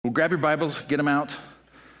Well, grab your Bibles, get them out.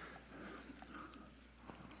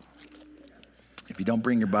 If you don't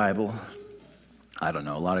bring your Bible, I don't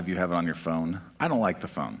know, a lot of you have it on your phone. I don't like the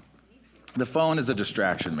phone. The phone is a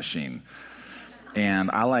distraction machine.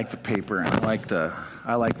 And I like the paper, and I like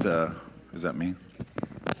the, is that me?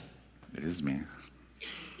 It is me.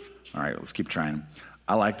 All right, let's keep trying.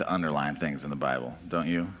 I like to underline things in the Bible, don't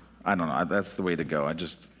you? I don't know, that's the way to go.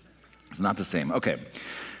 It's not the same. Okay.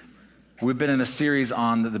 We've been in a series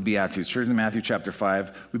on the Beatitudes. Church in Matthew chapter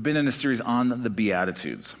 5. We've been in a series on the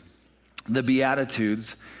Beatitudes. The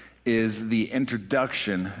Beatitudes is the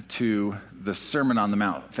introduction to the Sermon on the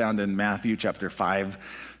Mount found in Matthew chapter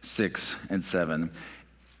 5, 6, and 7.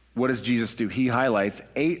 What does Jesus do? He highlights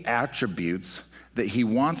 8 attributes that he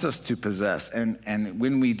wants us to possess. And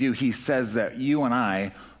when we do, he says that you and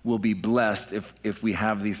I will be blessed if we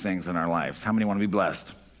have these things in our lives. How many want to be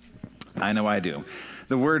blessed? I know I do.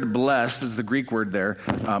 The word blessed is the Greek word there,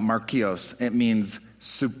 markios. It means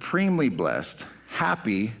supremely blessed,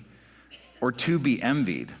 happy, or to be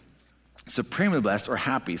envied. Supremely blessed or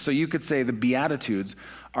happy. So you could say the Beatitudes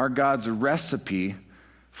are God's recipe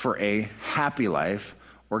for a happy life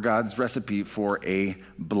or God's recipe for a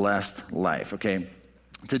blessed life. Okay,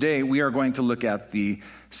 today we are going to look at the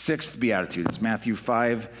 6th Beatitude. It's Matthew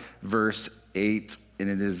 5, verse 8, and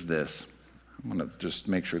it is this. I'm going to just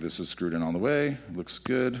make sure this is screwed in all the way. Looks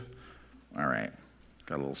good. All right.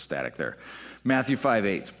 Got a little static there. Matthew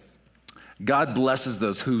 5:8. God blesses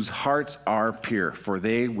those whose hearts are pure, for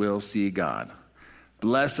they will see God.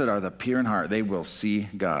 Blessed are the pure in heart. They will see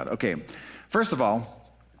God. Okay. First of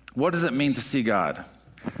all, what does it mean to see God?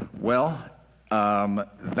 Well,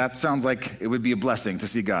 that sounds like it would be a blessing to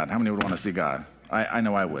see God. How many would want to see God? I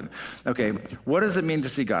know I would. Okay, what does it mean to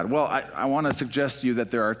see God? Well, I want to suggest to you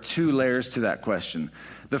that there are 2 layers to that question.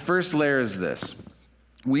 The first layer is this.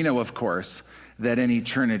 We know, of course, that in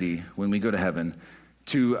eternity, when we go to heaven,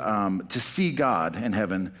 to see God in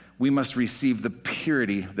heaven, we must receive the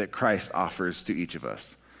purity that Christ offers to each of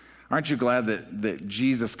us. Aren't you glad that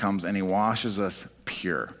Jesus comes and he washes us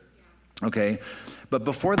pure? Okay, but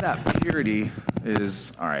before that purity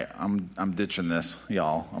is, all right, I'm ditching this,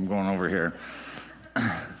 y'all. I'm going over here.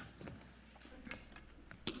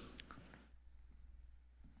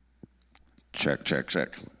 Check.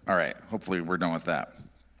 All right, hopefully we're done with that.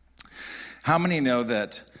 How many know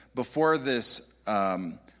that before this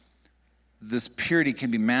purity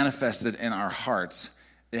can be manifested in our hearts,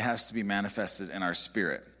 it has to be manifested in our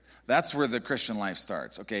spirit? That's where the Christian life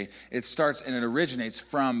starts, okay? It starts and it originates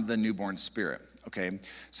from the newborn spirit, okay?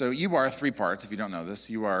 So you are 3 parts, if you don't know this.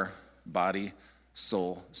 You are body,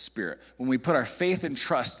 soul, spirit. When we put our faith and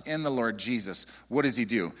trust in the Lord Jesus, what does he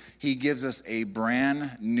do? He gives us a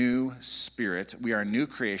brand new spirit. We are new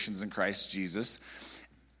creations in Christ Jesus.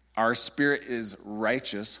 Our spirit is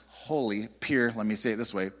righteous, holy, pure, let me say it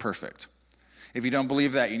this way, perfect. If you don't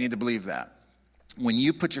believe that, you need to believe that. When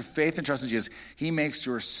you put your faith and trust in Jesus, he makes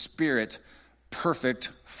your spirit perfect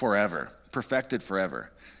forever, perfected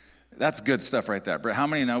forever. That's good stuff right there. But how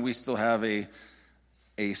many know we still have a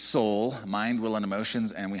soul, mind, will, and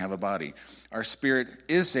emotions, and we have a body? Our spirit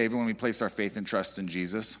is saved when we place our faith and trust in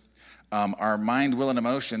Jesus. Our mind, will, and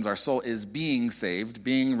emotions, our soul is being saved,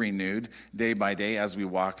 being renewed day by day as we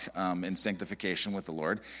walk in sanctification with the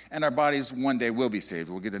Lord. And our bodies one day will be saved.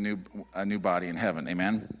 We'll get a new body in heaven.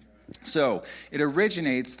 Amen? So it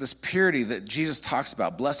originates, this purity that Jesus talks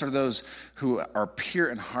about. Blessed are those who are pure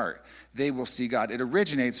in heart. They will see God. It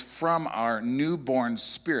originates from our newborn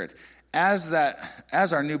spirit. As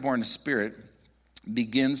our newborn spirit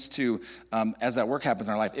begins to, as that work happens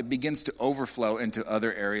in our life, it begins to overflow into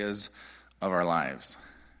other areas of our lives.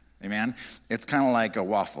 Amen? It's kind of like a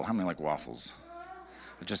waffle. How many like waffles?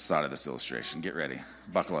 I just thought of this illustration. Get ready.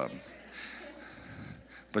 Buckle up.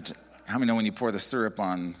 But how many know when you pour the syrup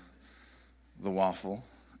on the waffle,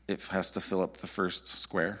 it has to fill up the first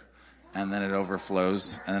square, and then it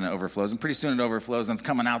overflows, and pretty soon it overflows, and it's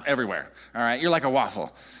coming out everywhere, all right? You're like a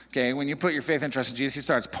waffle, okay? When you put your faith and trust in Jesus, he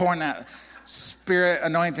starts pouring that spirit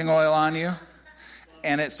anointing oil on you,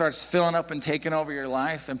 and it starts filling up and taking over your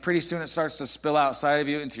life, and pretty soon it starts to spill outside of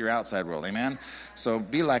you into your outside world, amen? So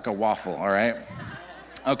be like a waffle, all right?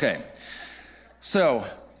 Okay, so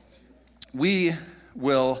we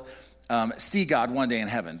will see God one day in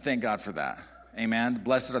heaven. Thank God for that. Amen.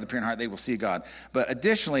 Blessed are the pure in heart, they will see God. But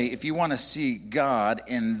additionally, if you want to see God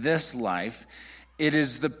in this life, it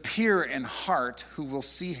is the pure in heart who will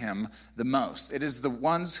see him the most. It is the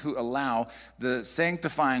ones who allow the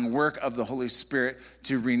sanctifying work of the Holy Spirit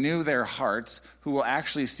to renew their hearts, who will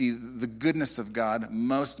actually see the goodness of God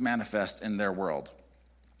most manifest in their world.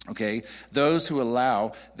 Okay, those who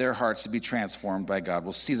allow their hearts to be transformed by God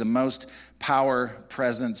will see the most power,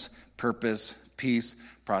 presence, purpose, peace,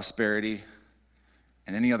 prosperity,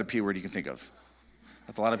 and any other P word you can think of.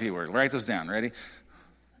 That's a lot of P words. Write those down. Ready?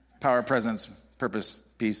 Power, presence, purpose,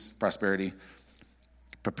 peace, prosperity,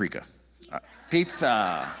 paprika.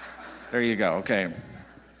 Pizza. There you go. Okay.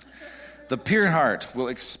 The pure in heart will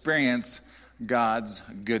experience God's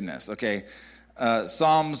goodness. Okay.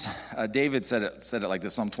 David said it like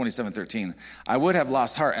this, Psalm 27:13. I would have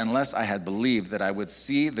lost heart unless I had believed that I would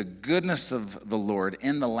see the goodness of the Lord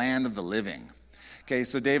in the land of the living. Okay,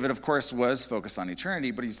 so David, of course, was focused on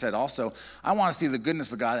eternity, but he said also, I want to see the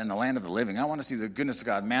goodness of God in the land of the living. I want to see the goodness of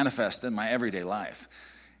God manifest in my everyday life.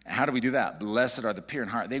 And how do we do that? Blessed are the pure in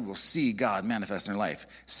heart. They will see God manifest in their life.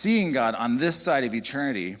 Seeing God on this side of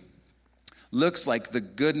eternity looks like the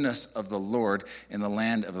goodness of the Lord in the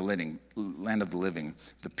land of the living.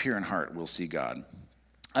 The pure in heart will see God.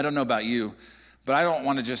 I don't know about you, but I don't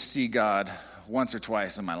want to just see God once or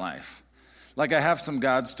twice in my life. Like I have some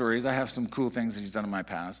God stories. I have some cool things that he's done in my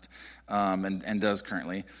past and does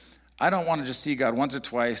currently. I don't want to just see God once or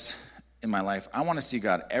twice in my life. I want to see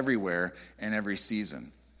God everywhere in every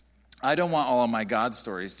season. I don't want all of my God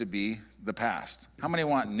stories to be the past. How many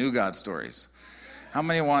want new God stories? How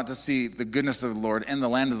many want to see the goodness of the Lord in the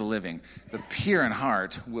land of the living? The pure in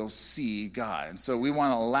heart will see God. And so we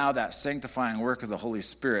want to allow that sanctifying work of the Holy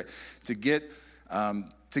Spirit to get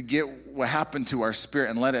what happened to our spirit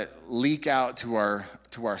and let it leak out to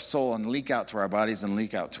our soul and leak out to our bodies and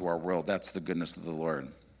leak out to our world. That's the goodness of the Lord.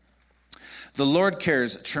 The Lord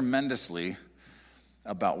cares tremendously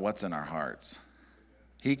about what's in our hearts.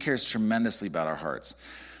 He cares tremendously about our hearts.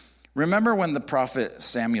 Remember when the prophet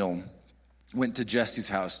Samuel went to Jesse's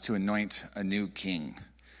house to anoint a new king?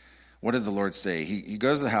 What did the Lord say? He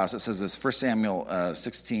goes to the house. It says this, 1 Samuel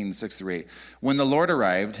 16, 6-8. When the Lord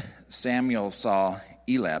arrived, Samuel saw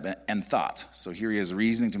Eliab and thought. So here he is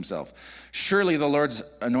reasoning to himself. Surely the Lord's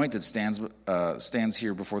anointed stands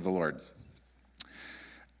here before the Lord.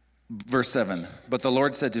 Verse 7, but the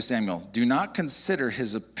Lord said to Samuel, do not consider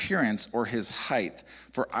his appearance or his height,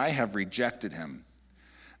 for I have rejected him.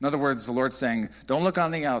 In other words, the Lord's saying, don't look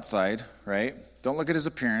on the outside, right? Don't look at his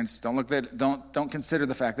appearance. Don't consider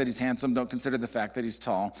the fact that he's handsome. Don't consider the fact that he's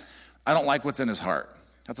tall. I don't like what's in his heart.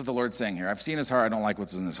 That's what the Lord's saying here. I've seen his heart. I don't like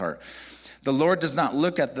what's in his heart. The Lord does not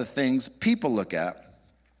look at the things people look at.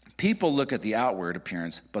 People look at the outward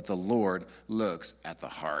appearance, but the Lord looks at the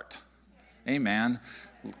heart. Amen.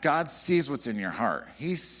 God sees what's in your heart.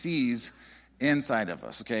 He sees inside of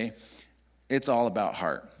us, okay? It's all about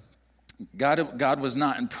heart. God was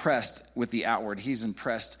not impressed with the outward. He's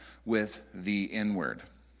impressed with the inward.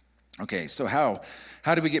 Okay, so how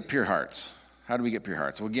do we get pure hearts? How do we get pure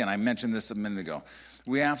hearts? Well, again, I mentioned this a minute ago.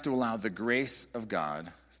 We have to allow the grace of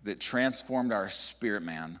God that transformed our spirit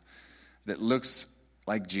man, that looks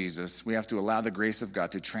like Jesus. We have to allow the grace of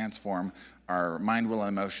God to transform our mind, will, and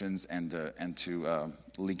emotions and to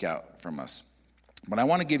leak out from us. But I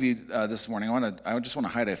want to give you this morning, I just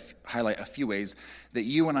want to highlight a few ways that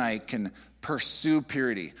you and I can pursue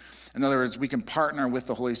purity. In other words, we can partner with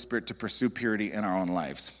the Holy Spirit to pursue purity in our own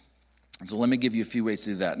lives. And so let me give you a few ways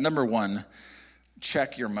to do that. Number one,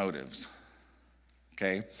 check your motives.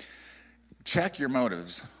 Okay? Check your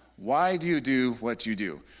motives. Why do you do what you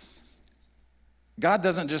do? God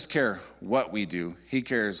doesn't just care what we do. He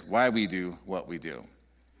cares why we do what we do.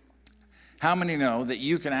 How many know that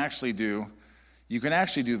you can actually do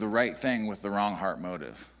the right thing with the wrong heart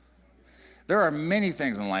motive? There are many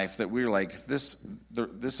things in life that we're like, this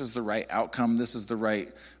is the right outcome, this is the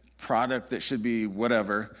right product that should be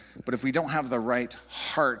whatever. But if we don't have the right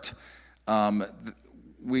heart,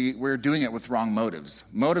 we're doing it with wrong motives.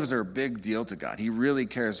 Motives are a big deal to God. He really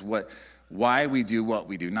cares why we do what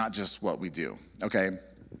we do, not just what we do. Okay,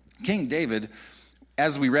 King David,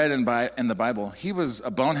 as we read in the Bible, he was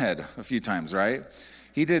a bonehead a few times, right?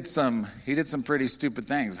 He did some pretty stupid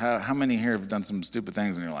things. How many here have done some stupid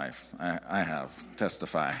things in your life? I have.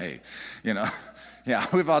 Testify. Hey, yeah,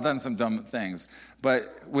 we've all done some dumb things. But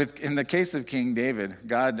in the case of King David,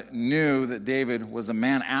 God knew that David was a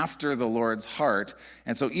man after the Lord's heart.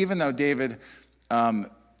 And so even though David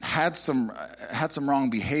had some wrong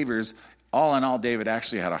behaviors, all in all, David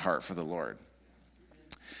actually had a heart for the Lord.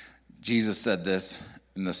 Jesus said this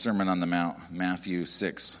in the Sermon on the Mount, Matthew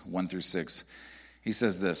 6, 1-6. He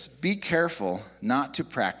says this, be careful not to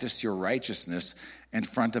practice your righteousness in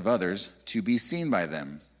front of others to be seen by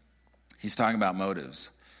them. He's talking about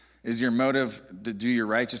motives. Is your motive to do your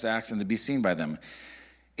righteous acts and to be seen by them?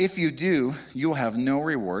 If you do, you will have no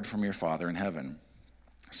reward from your Father in heaven.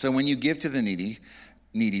 So when you give to the needy,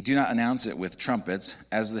 needy. Do not announce it with trumpets,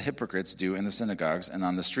 as the hypocrites do in the synagogues and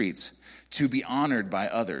on the streets, to be honored by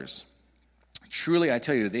others. Truly, I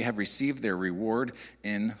tell you, they have received their reward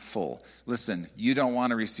in full. Listen, you don't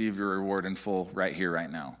want to receive your reward in full right here, right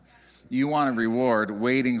now. You want a reward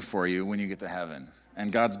waiting for you when you get to heaven. And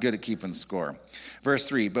God's good at keeping score. Verse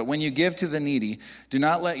 3, but when you give to the needy, do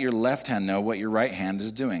not let your left hand know what your right hand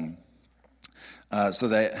is doing, so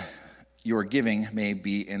that your giving may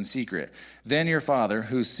be in secret. Then your Father,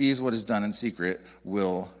 who sees what is done in secret,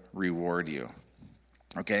 will reward you.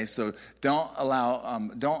 Okay, so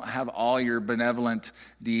don't have all your benevolent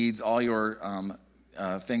deeds, all your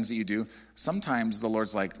things that you do. Sometimes the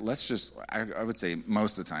Lord's like, I would say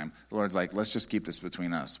most of the time, the Lord's like, let's just keep this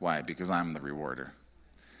between us. Why? Because I'm the rewarder.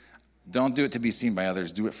 Don't do it to be seen by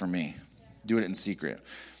others. Do it for me. Do it in secret.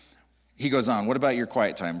 He goes on, what about your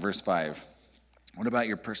quiet time? Verse 5. What about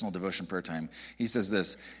your personal devotion prayer time? He says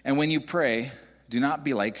this, and when you pray, do not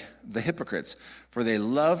be like the hypocrites, for they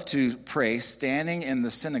love to pray standing in the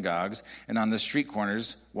synagogues and on the street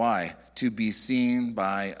corners. Why? To be seen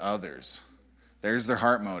by others. There's their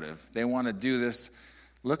heart motive. They want to do this.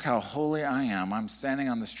 Look how holy I am. I'm standing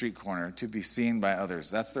on the street corner to be seen by others.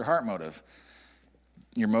 That's their heart motive.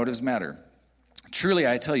 Your motives matter. Truly,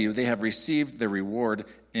 I tell you, they have received their reward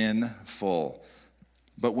in full.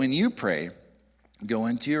 But when you pray, go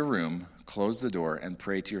into your room, close the door, and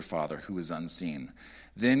pray to your Father who is unseen.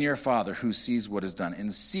 Then your Father who sees what is done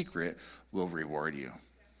in secret will reward you.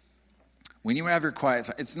 When you have your quiet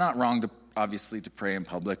time, it's not wrong obviously to pray in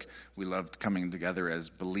public. We love coming together as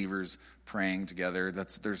believers, praying together.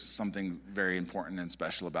 There's something very important and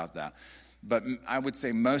special about that. But I would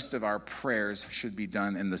say most of our prayers should be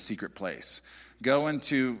done in the secret place. Go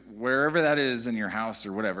into wherever that is in your house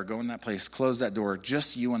or whatever. Go in that place, close that door,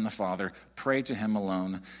 just you and the Father. Pray to him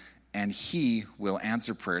alone, and he will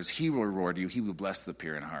answer prayers. He will reward you. He will bless the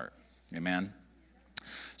pure in heart. Amen?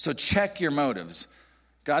 So check your motives.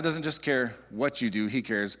 God doesn't just care what you do. He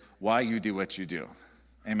cares why you do what you do.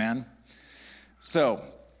 Amen? So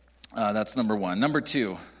that's number one. Number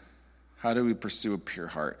two, how do we pursue a pure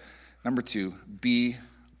heart? Number two, be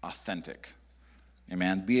authentic.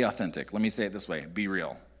 Amen? Be authentic. Let me say it this way. Be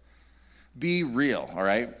real. Be real, all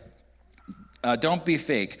right? Don't be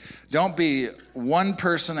fake. Don't be one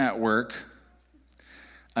person at work,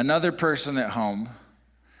 another person at home,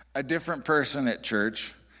 a different person at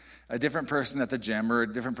church, a different person at the gym, or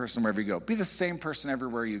a different person wherever you go. Be the same person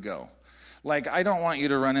everywhere you go. Like, I don't want you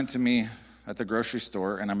to run into me at the grocery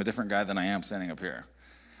store and I'm a different guy than I am standing up here.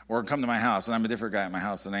 Or come to my house and I'm a different guy at my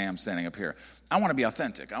house than I am standing up here. I want to be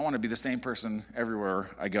authentic. I want to be the same person everywhere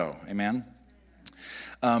I go. Amen?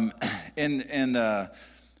 In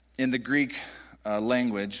the Greek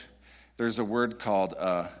language, there's a word called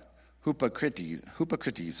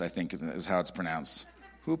hypocrites, I think is how it's pronounced.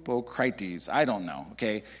 Hypocrites, I don't know,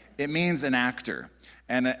 okay? It means an actor.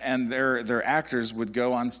 And their actors would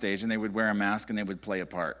go on stage and they would wear a mask and they would play a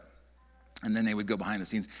part. And then they would go behind the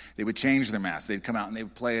scenes. They would change their mask. They'd come out and they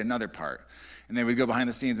would play another part. And they would go behind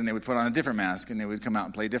the scenes and they would put on a different mask and they would come out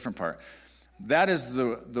and play a different part. That is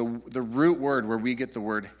the root word where we get the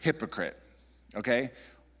word hypocrite, okay?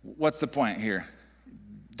 What's the point here?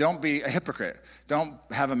 Don't be a hypocrite. Don't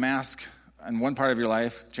have a mask in one part of your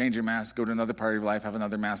life, change your mask, go to another part of your life, have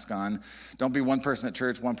another mask on. Don't be one person at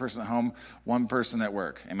church, one person at home, one person at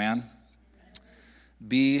work. Amen?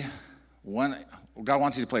 Be one. God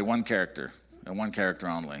wants you to play one character, and one character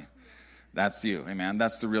only. That's you. Amen?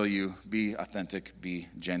 That's the real you. Be authentic. Be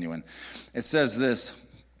genuine. It says this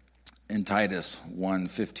in Titus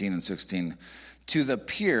 1:15 and 16. To the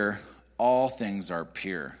pure, all things are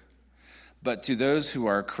pure. But to those who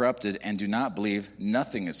are corrupted and do not believe,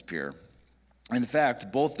 nothing is pure. In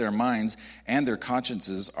fact, both their minds and their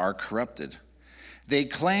consciences are corrupted. They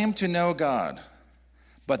claim to know God,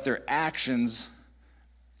 but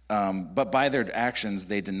by their actions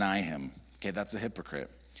they deny him. Okay, that's a hypocrite.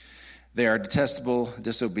 They are detestable,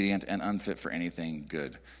 disobedient, and unfit for anything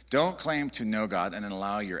good. Don't claim to know God and then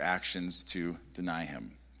allow your actions to deny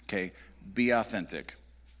him. Okay, be authentic.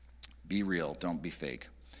 Be real. Don't be fake.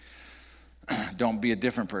 Don't be a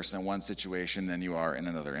different person in one situation than you are in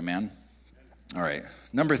another. Amen? All right.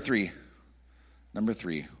 Number three,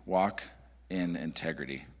 walk in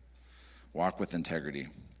integrity. Walk with integrity.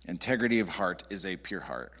 Integrity of heart is a pure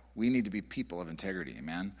heart. We need to be people of integrity,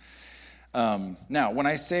 amen? Now, when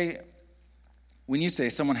you say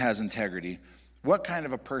someone has integrity, what kind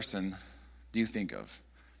of a person do you think of?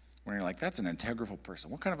 When you're like, that's an integral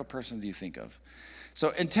person. What kind of a person do you think of?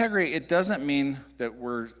 So integrity, it doesn't mean that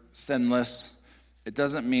we're sinless, It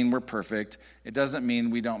doesn't mean we're perfect. It doesn't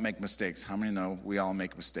mean we don't make mistakes. How many know we all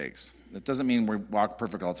make mistakes? It doesn't mean we walk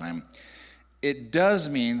perfect all the time. It does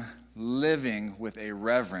mean living with a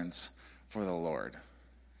reverence for the Lord.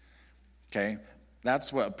 Okay?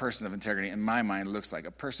 That's what a person of integrity, in my mind, looks like.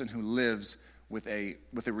 A person who lives with a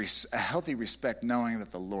healthy respect, knowing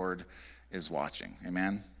that the Lord is watching.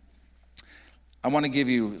 Amen? I want to give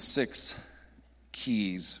you 6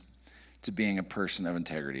 keys to being a person of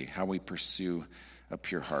integrity, how we pursue a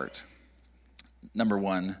pure heart. Number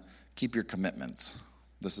 1, keep your commitments.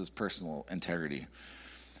 This is personal integrity.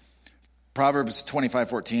 Proverbs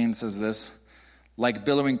 25:14 says this, like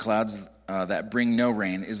billowing clouds that bring no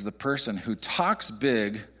rain is the person who talks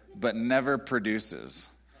big but never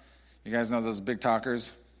produces. You guys know those big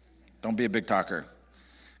talkers? Don't be a big talker.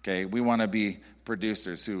 Okay, we want to be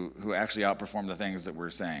producers who actually outperform the things that we're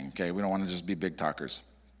saying. Okay, we don't want to just be big talkers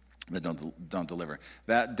that don't deliver.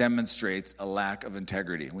 That demonstrates a lack of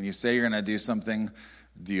integrity. When you say you're going to do something,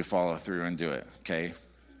 do you follow through and do it? Okay.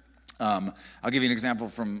 I'll give you an example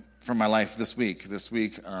from my life this week.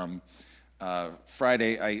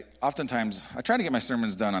 Friday, I try to get my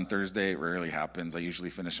sermons done on Thursday. It rarely happens. I usually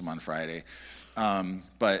finish them on Friday.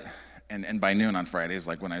 And by noon on Fridays,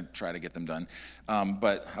 like when I try to get them done.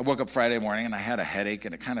 But I woke up Friday morning and I had a headache,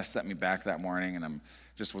 and it kind of set me back that morning, and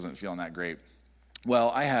just wasn't feeling that great.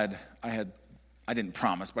 Well, I didn't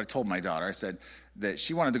promise, but I told my daughter, I said that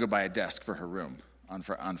she wanted to go buy a desk for her room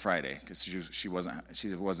on Friday because she wasn't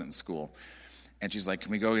in school. And she's like,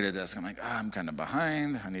 can we go get a desk? I'm like, I'm kind of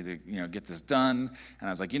behind. I need to, get this done. And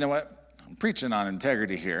I was like, you know what? I'm preaching on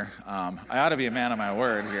integrity here. I ought to be a man of my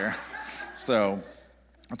word here. So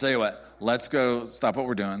I'll tell you what, let's go stop what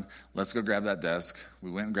we're doing. Let's go grab that desk.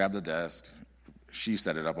 We went and grabbed the desk. She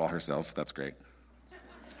set it up all herself. That's great.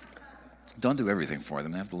 Don't do everything for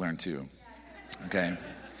them. They have to learn too. Okay?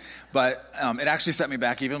 But it actually set me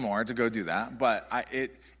back even more to go do that. But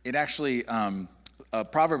it actually,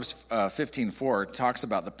 Proverbs 15:4 talks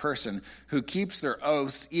about the person who keeps their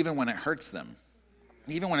oaths even when it hurts them.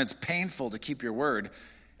 Even when it's painful to keep your word,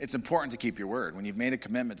 it's important to keep your word. When you've made a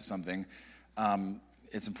commitment to something,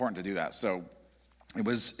 it's important to do that. So it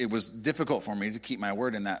was difficult for me to keep my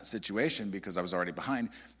word in that situation because I was already behind,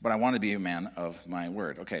 but I want to be a man of my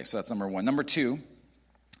word. Okay, so that's number 1. Number 2,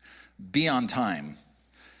 be on time.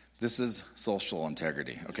 This is social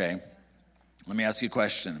integrity, okay? Let me ask you a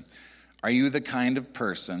question. Are you the kind of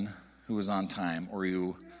person who is on time, or are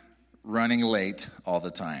you running late all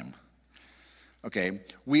the time? Okay,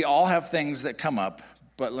 we all have things that come up,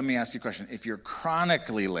 but let me ask you a question. If you're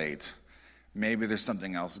chronically late, maybe there's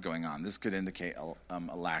something else going on. This could indicate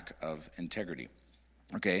a lack of integrity.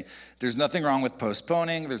 Okay, there's nothing wrong with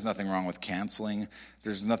postponing. There's nothing wrong with canceling.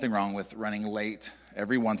 There's nothing wrong with running late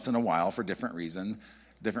every once in a while for different reasons.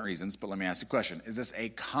 But let me ask you a question. Is this a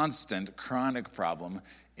constant, chronic problem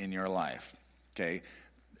in your life? Okay,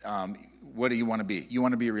 what do you want to be? You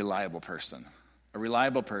want to be a reliable person. A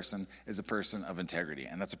reliable person is a person of integrity,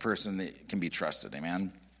 and that's a person that can be trusted.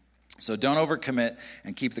 Amen? So don't overcommit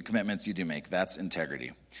and keep the commitments you do make. That's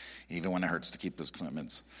integrity, even when it hurts to keep those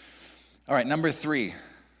commitments. All right, number 3.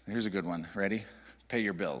 Here's a good one. Ready? Pay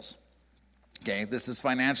your bills. Okay, this is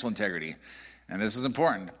financial integrity, and this is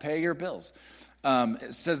important. Pay your bills.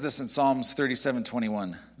 It says this in Psalms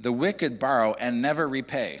 37:21. The wicked borrow and never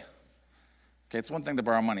repay. Okay, it's one thing to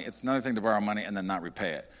borrow money. It's another thing to borrow money and then not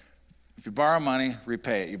repay it. If you borrow money,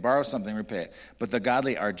 repay it. You borrow something, repay it. But the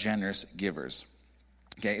godly are generous givers.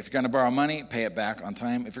 Okay, if you're going to borrow money, pay it back on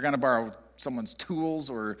time. If you're going to borrow someone's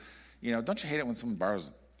tools or, don't you hate it when someone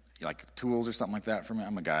borrows like tools or something like that from me?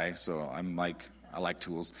 I'm a guy, so I like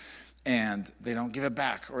tools. And they don't give it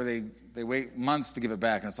back, or they wait months to give it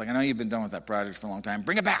back. And it's like, I know you've been done with that project for a long time.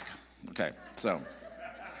 Bring it back. Okay, so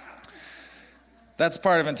that's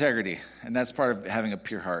part of integrity, and that's part of having a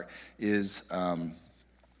pure heart is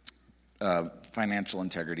financial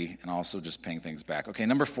integrity and also just paying things back. Okay,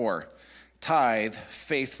 number 4, tithe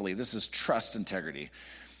faithfully. This is trust integrity.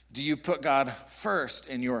 Do you put God first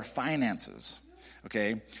in your finances?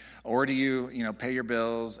 Okay, or do you pay your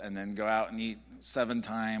bills and then go out and eat 7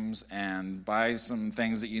 times and buy some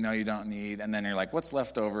things that you don't need, and then you're like, what's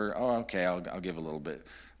left over? Oh, okay, I'll give a little bit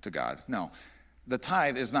to God. No, the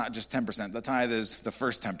tithe is not just 10%. The tithe is the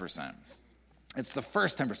first 10%. It's the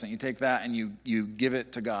first 10%. You take that and you give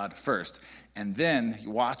it to God first, and then you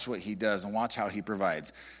watch what he does and watch how he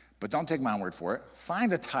provides. But don't take my word for it.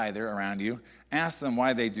 Find a tither around you. Ask them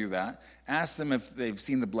why they do that. Ask them if they've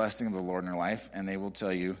seen the blessing of the Lord in their life, and they will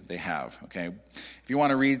tell you they have, okay? If you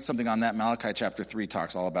want to read something on that, Malachi chapter 3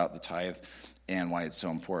 talks all about the tithe and why it's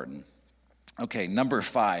so important. Okay, number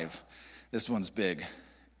 5. This one's big.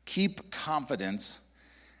 Keep confidence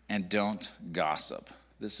and don't gossip.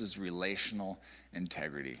 This is relational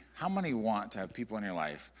integrity. How many want to have people in your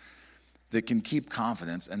life that can keep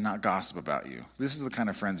confidence and not gossip about you? This is the kind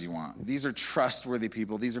of friends you want. These are trustworthy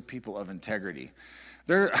people. These are people of integrity.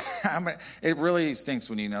 It really stinks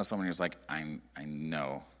when you know someone who's like, I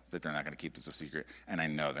know that they're not going to keep this a secret, and I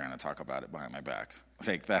know they're going to talk about it behind my back.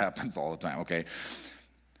 Like, that happens all the time, okay?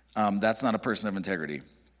 That's not a person of integrity.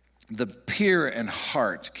 The pure in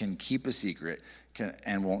heart can keep a secret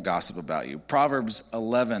and won't gossip about you. Proverbs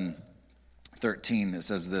 11:13, it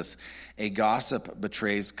says this: a gossip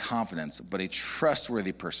betrays confidence, but a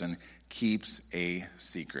trustworthy person keeps a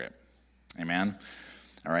secret. Amen?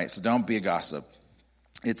 All right, so don't be a gossip.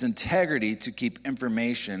 It's integrity to keep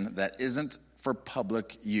information that isn't for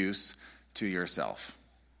public use to yourself.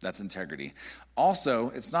 That's integrity.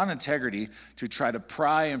 Also, it's not integrity to try to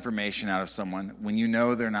pry information out of someone when you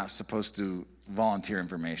know they're not supposed to volunteer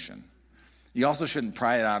information. You also shouldn't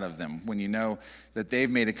pry it out of them when you know that they've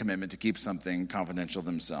made a commitment to keep something confidential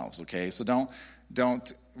themselves, okay? So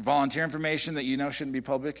don't volunteer information that you know shouldn't be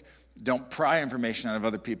public. Don't pry information out of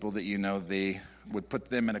other people that you know they would put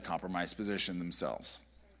them in a compromised position themselves.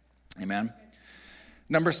 Amen?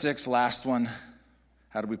 Number 6, last one.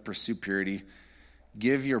 How do we pursue purity?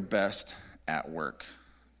 Give your best at work.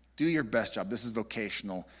 Do your best job. This is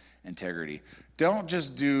vocational integrity. Don't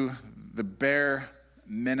just do the bare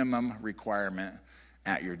minimum requirement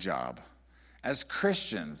at your job. As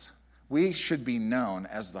Christians, we should be known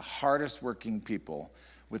as the hardest working people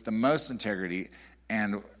with the most integrity,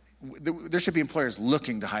 and there should be employers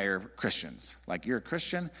looking to hire Christians. Like, you're a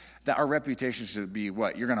Christian, that our reputation should be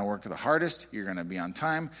what? You're going to work the hardest, you're going to be on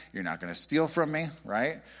time, you're not going to steal from me,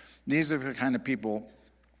 right? These are the kind of people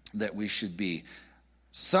that we should be.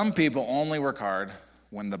 Some people only work hard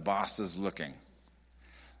when the boss is looking.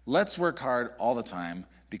 Let's work hard all the time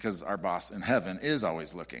because our boss in heaven is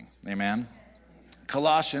always looking. Amen?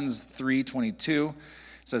 Colossians 3:22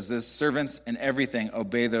 says this: servants in everything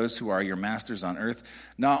obey those who are your masters on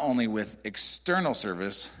earth, not only with external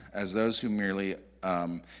service as those who merely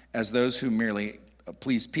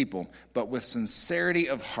please people, but with sincerity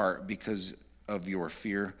of heart because of your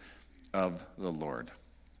fear of the Lord.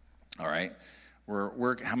 All right?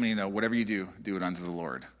 How many know whatever you do, do it unto the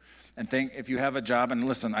Lord? And if you have a job, and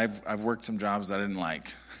listen, I've worked some jobs I didn't like.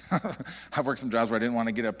 I've worked some jobs where I didn't want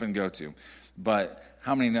to get up and go to. But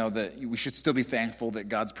how many know that we should still be thankful that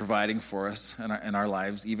God's providing for us in our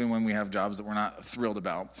lives, even when we have jobs that we're not thrilled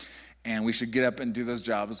about? And we should get up and do those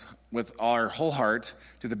jobs with our whole heart,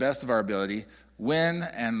 to the best of our ability, when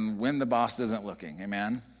the boss isn't looking.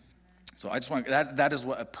 Amen? So I just want that is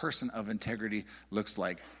what a person of integrity looks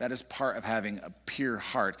like. That is part of having a pure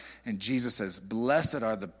heart. And Jesus says, blessed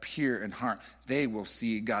are the pure in heart. They will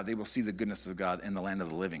see God. They will see the goodness of God in the land of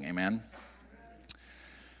the living. Amen?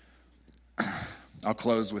 I'll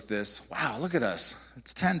close with this. Wow, look at us.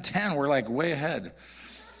 It's 10:10. We're like way ahead.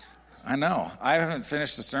 I know. I haven't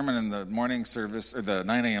finished the sermon in the morning service, or the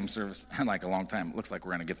 9 a.m. service, in like a long time. It looks like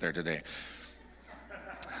we're going to get there today.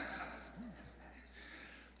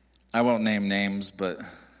 I won't name names, but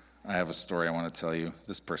I have a story I want to tell you.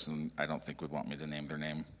 This person, I don't think would want me to name their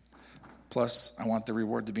name. Plus, I want the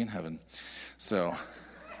reward to be in heaven. So,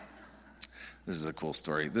 this is a cool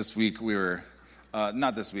story. This week we were,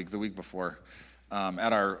 not this week, the week before,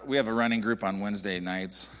 we have a running group on Wednesday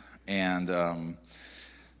nights, and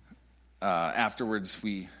afterwards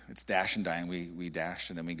it's dash and dine. We dash,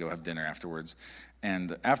 and then we go have dinner afterwards.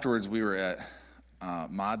 And afterwards we were at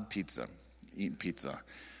Mod Pizza, eating pizza.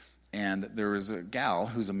 And there was a gal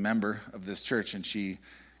who's a member of this church, and she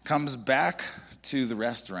comes back to the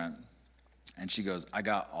restaurant, and she goes, I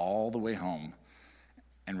got all the way home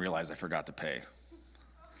and realized I forgot to pay.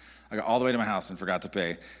 I got all the way to my house and forgot to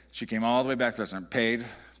pay. She came all the way back to the restaurant, paid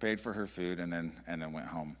for her food, and then went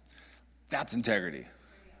home. That's integrity.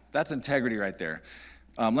 That's integrity right there.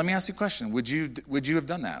 Let me ask you a question. Would you have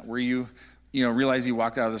done that? Where you realize you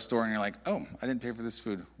walked out of the store and you're like, oh, I didn't pay for this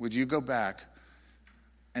food. Would you go back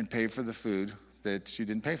and pay for the food that you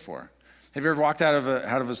didn't pay for? Have you ever walked out of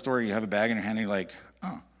a store and you have a bag in your hand and you're like,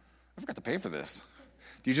 oh, I forgot to pay for this?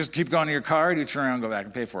 Do you just keep going to your car, or do you turn around and go back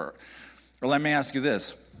and pay for it? Or let me ask you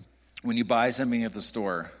this. When you buy something at the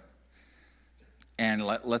store, and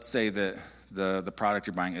let's say that the product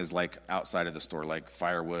you're buying is like outside of the store, like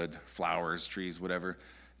firewood, flowers, trees, whatever,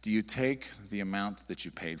 do you take the amount that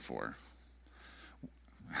you paid for?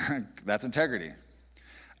 That's integrity.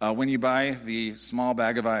 When you buy the small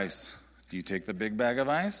bag of ice Do you take the big bag of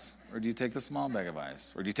ice, or do you take the small bag of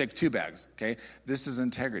ice? Or do you take 2 bags, okay? This is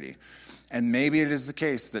integrity. And maybe it is the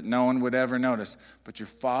case that no one would ever notice, but your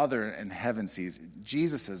Father in heaven sees.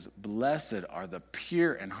 Jesus says, blessed are the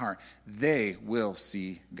pure in heart. They will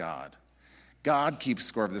see God. God keeps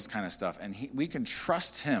score of this kind of stuff, and we can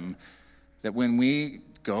trust him that when we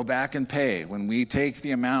go back and pay, when we take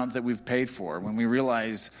the amount that we've paid for, when we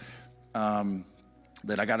realize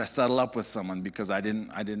that I got to settle up with someone because I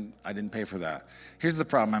didn't pay for that. Here's the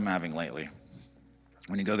problem I'm having lately.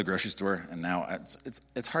 When you go to the grocery store, and now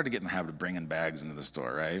it's hard to get in the habit of bringing bags into the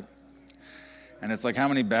store, right? And it's like, how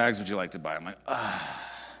many bags would you like to buy? I'm like,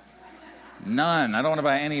 none. I don't want to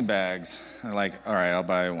buy any bags. They're like, all right, I'll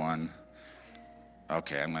buy 1.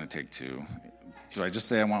 Okay, I'm going to take 2. Do I just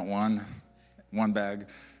say I want 1 bag,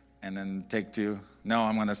 and then take 2? No,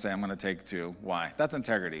 I'm going to say I'm going to take 2. Why? That's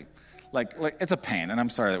integrity. Like it's a pain, and I'm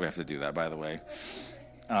sorry that we have to do that, by the way.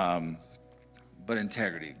 But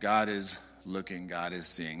integrity. God is looking, God is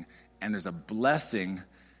seeing, and there's a blessing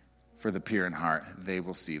for the pure in heart. They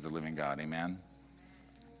will see the living God. Amen?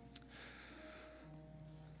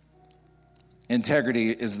 Integrity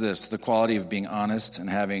is this, the quality of being honest and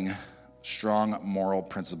having strong moral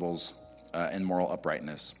principles and moral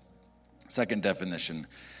uprightness. Second definition,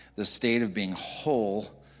 the state of being whole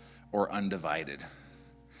or undivided.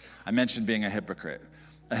 I mentioned being a hypocrite.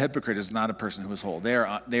 A hypocrite is not a person who is whole. They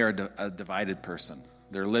are a divided person.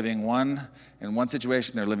 They're living in one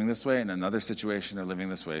situation, they're living this way. In another situation, they're living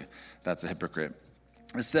this way. That's a hypocrite.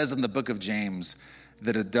 It says in the book of James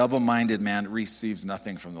that a double-minded man receives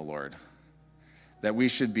nothing from the Lord. That we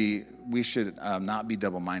should not be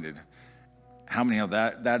double-minded. How many know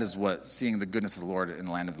that? That is what seeing the goodness of the Lord in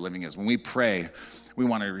the land of the living is. When we pray, we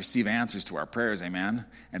want to receive answers to our prayers, amen?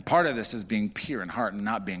 And part of this is being pure in heart and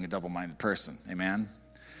not being a double-minded person, amen?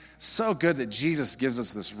 So good that Jesus gives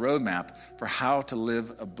us this roadmap for how to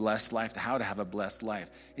live a blessed life, how to have a blessed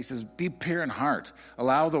life. He says, be pure in heart.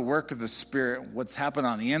 Allow the work of the Spirit, what's happened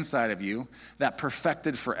on the inside of you, that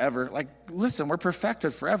perfected forever. Like, listen, we're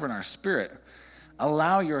perfected forever in our spirit.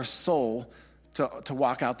 Allow your soul to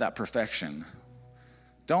walk out that perfection.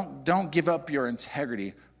 Don't give up your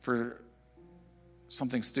integrity for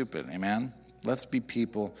something stupid, amen? Let's be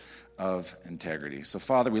people of integrity. So,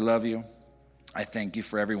 Father, we love you. I thank you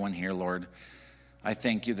for everyone here, Lord. I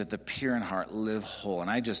thank you that the pure in heart live whole. And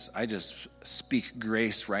I just speak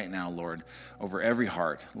grace right now, Lord, over every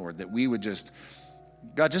heart, Lord, that we would just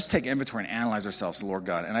take inventory and analyze ourselves, Lord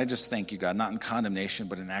God. And I just thank you, God, not in condemnation,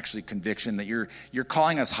 but in actually conviction that you're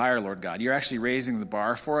calling us higher, Lord God. You're actually raising the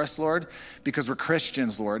bar for us, Lord, because we're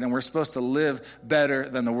Christians, Lord, and we're supposed to live better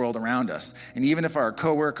than the world around us. And even if our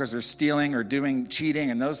coworkers are stealing or doing cheating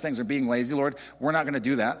and those things are being lazy, Lord, we're not going to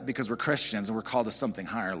do that because we're Christians and we're called to something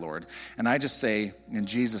higher, Lord. And I just say, in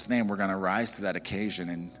Jesus' name, we're going to rise to that occasion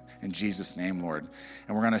in Jesus' name, Lord.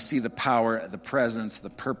 And we're going to see the power, the presence,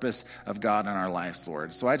 the purpose of God in our lives,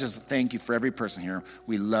 Lord. So I just thank you for every person here.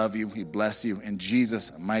 We love you. We bless you in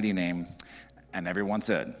Jesus' mighty name. And everyone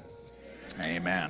said, amen.